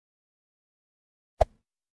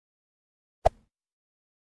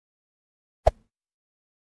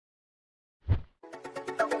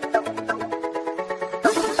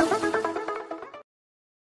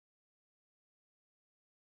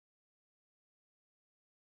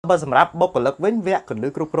បើសម្រាប់បុគ្គលិកវិញវគ្គកន្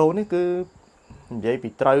លឹះគ្រប់គ្រងនេះគឺនិយាយពី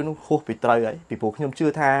ត្រូវនោះហួសពីត្រូវហើយពីព្រោះខ្ញុំជឿ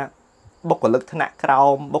ថាបុគ្គលិកថ្នាក់ក្រោ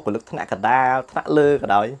មបុគ្គលិកថ្នាក់កណ្ដាលថ្នាក់លើក៏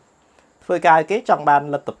ដោយធ្វើការគេចង់បាន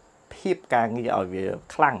លទ្ធភាពការងារឲ្យវា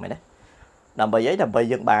ខ្លាំងមែនទេដើម្បីអីដើម្បី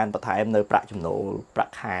យើងបានបន្ថែមនៅប្រាក់ចំណូលប្រា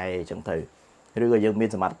ក់ខែអញ្ចឹងទៅឬក៏យើងមាន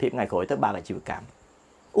សមត្ថភាពថ្ងៃក្រោយទៅបើកអាជីវកម្ម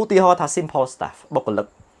ឧទាហរណ៍ថា simple staff បុគ្គលិក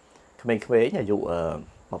ក្មេងៗអាយុ21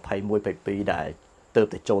 22ដែល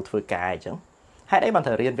ទៅចូលធ្វើការអញ្ចឹងហេតុអីបានត្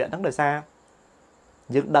រូវរៀនវគ្គហ្នឹងដោយសារ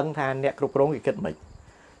យើងដឹងថាអ្នកគ្រប់គ្រងគេគិតមិន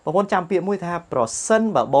បងប្អូនចាំពាក្យមួយថាប្រសិន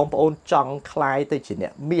បើបងប្អូនចង់คลายទៅជាអ្ន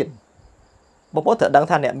កមានបងប្អូនត្រូវដឹង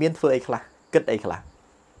ថាអ្នកមានធ្វើអីខ្លះគិតអីខ្លះ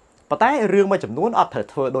ប៉ុន្តែរឿងមួយចំនួនអត់ត្រូវ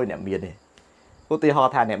ធ្វើដោយអ្នកមានទេឧទាហរ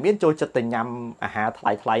ណ៍ថាអ្នកមានចូលចិត្តទៅញ៉ាំអាហារ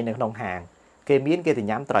ថ្លៃៗនៅក្នុងហាងគេមានគេទៅ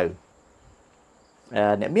ញ៉ាំត្រូវ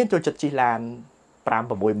អ្នកមានចូលចិត្តជិះឡាន5-60000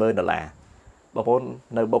 $បងប្អូន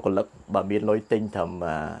នៅបុគ្គលិកបើមានលុយទិញត្រឹម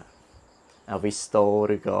Visto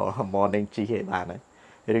ឬក៏ Morning ជិះឲ្យបានហើយ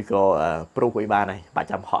ឬក៏ព្រុសឲ្យបានហើយបាច់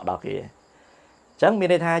ចាំហក់ដល់គេអញ្ចឹងមាន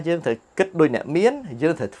ន័យថាយើងត្រូវគិតដូចអ្នកមានយើ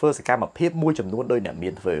ងត្រូវធ្វើសកម្មភាពមួយចំនួនដូចអ្នកមា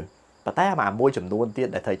នធ្វើប៉ុន្តែអាមួយចំនួនទៀត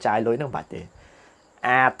ដែលត្រូវចាយលុយហ្នឹងបាច់ទេ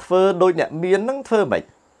ធ្វើដូចអ្នកមានហ្នឹងធ្វើមិន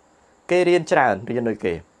គេរៀនច្រើនរៀនដូច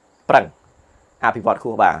គេប្រឹងអភិវឌ្ឍ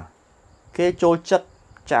ខួរក្បាលគេចូលចិត្ត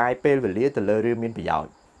ចាយពេលវេលាទៅលើរឿងមានប្រយោជ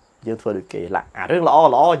ន៍យើងធ្វើដូចគេរឿងល្អ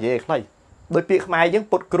និយាយខ្លីដូចពាក្យខ្មែរយើង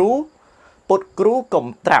ពុតគ្រូកុំ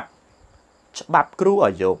ត្រាប់ច្បាប់គ្រូឲ្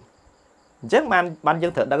យយកអញ្ចឹងបានយើ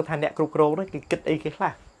ងត្រូវដឹងថាអ្នកគ្រប់គ្រងនោះគេគិតអីគេខ្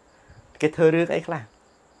លះគេធ្វើរឿងអីខ្លះ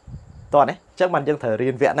តោះណាអញ្ចឹងបានយើងត្រូវរៀ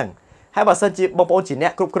នវគ្គហ្នឹងហើយបើសិនជាបងប្អូនជាអ្ន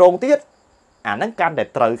កគ្រប់គ្រងទៀតអាហ្នឹងកាន់តែ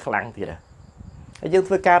ត្រូវខ្លាំងទៀតហើយយើង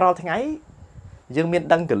ធ្វើការរាល់ថ្ងៃយើងមាន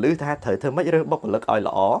ដឹងកលឹះថាត្រូវធ្វើម៉េចរើសបុគ្គលិកឲ្យ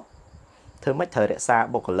ល្អធ្វើម៉េចត្រូវរក្សា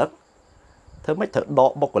បុគ្គលិកធ្វើម៉េចត្រូវដ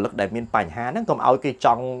កបុគ្គលិកដែលមានបញ្ហាហ្នឹងកុំឲ្យគេច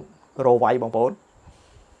ង់រវៃបងប្អូន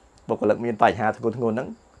បុគ្គលិកមានបញ្ហាធ្ងន់ហ្នឹង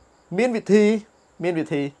មានវិធី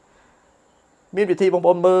បងប្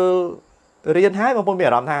អូនមើលរៀនហើយបងប្អូនមាន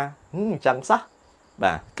អារម្មណ៍ថាអញ្ចឹងសោះ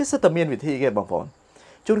បាទគេសិតតែមានវិធីគេបងប្អូន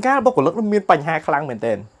ជួនកាលបុគ្គលិកមានបញ្ហាខ្លាំងមែន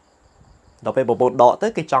ទែនដល់ពេលបងប្អូនដកទៅ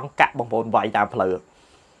គេចង់កាក់បងប្អូនវាយតាមផ្លូវ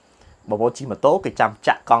បងប្អូនជិះម៉ូតូគេចាំ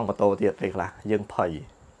ចាក់កង់ម៉ូតូទៀតពេលខ្លះយើងភ័យ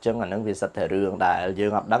អញ្ចឹងអាហ្នឹងវាសិតតែរឿងដែលយើ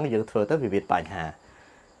ងអត់ដឹងយើងធ្វើទៅវាមានបញ្ហា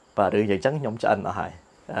បាទរឿងយ៉ាងអញ្ចឹងខ្ញុំឆ្អិនអស់ហើយ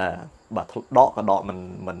បាទដកក៏ដក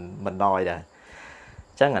មិនណយដែរ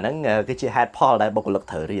ចឹងអាហ្នឹងគឺជាហេតុផលដែលបុគ្គលិក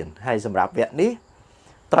ត្រូវរៀនហើយសម្រាប់វគ្គនេះ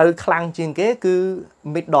ត្រូវខ្លាំងជាងគេគឺ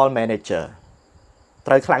middle manager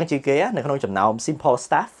ត្រូវខ្លាំងជាងគេនៅក្នុងចំណោម simple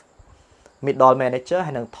staff middle manager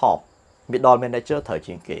ហើយនិង top middle manager ត្រូវ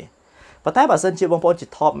ជាងគេប៉ុន្តែបើសិនជាបងប្អូនជា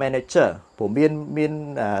top manager ព្រោះមាន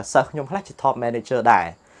សិស្សខ្ញុំខ្លះជា top manager ដែរ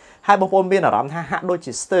ហើយបងប្អូនមានអារម្មណ៍ថាហាក់ដូច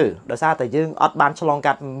ជាស្ទើរដោយសារតែយើងអត់បានឆ្លង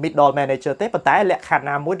កាត់ middle manager ទេប៉ុន្តែលក្ខខណ្ឌ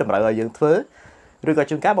ណាមួយតម្រូវឲ្យយើងធ្វើឬក៏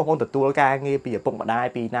ជួនកាលបងប្អូនទទួលការងារពីឪពុកម្ដាយ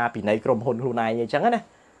ពីណាពីនៃក្រុមហ៊ុនខ្លួនឯងអញ្ចឹងណា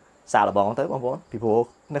សាកល្បងទៅបងប្អូនពីព្រោះ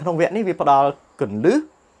នៅក្នុងវគ្គនេះវាផ្ដល់គន្លឹះ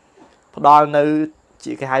ផ្ដល់នៅ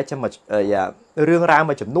ជាគេហៅចាំរឿងរ៉ាវ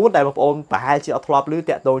មួយចំនួនដែលបងប្អូនប្រហែលជាអត់ធ្លាប់ឮ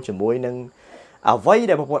តាក់ទងជាមួយនឹងអ្វី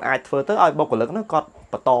ដែលបងប្អូនអាចធ្វើទៅឲ្យបុគ្គលិកហ្នឹងគាត់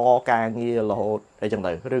បន្តការងាររហូតអីចឹង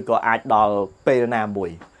ទៅឬក៏អាចដល់ពេលណាមួ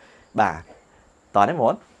យបាទតោះនេះបងប្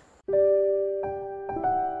អូន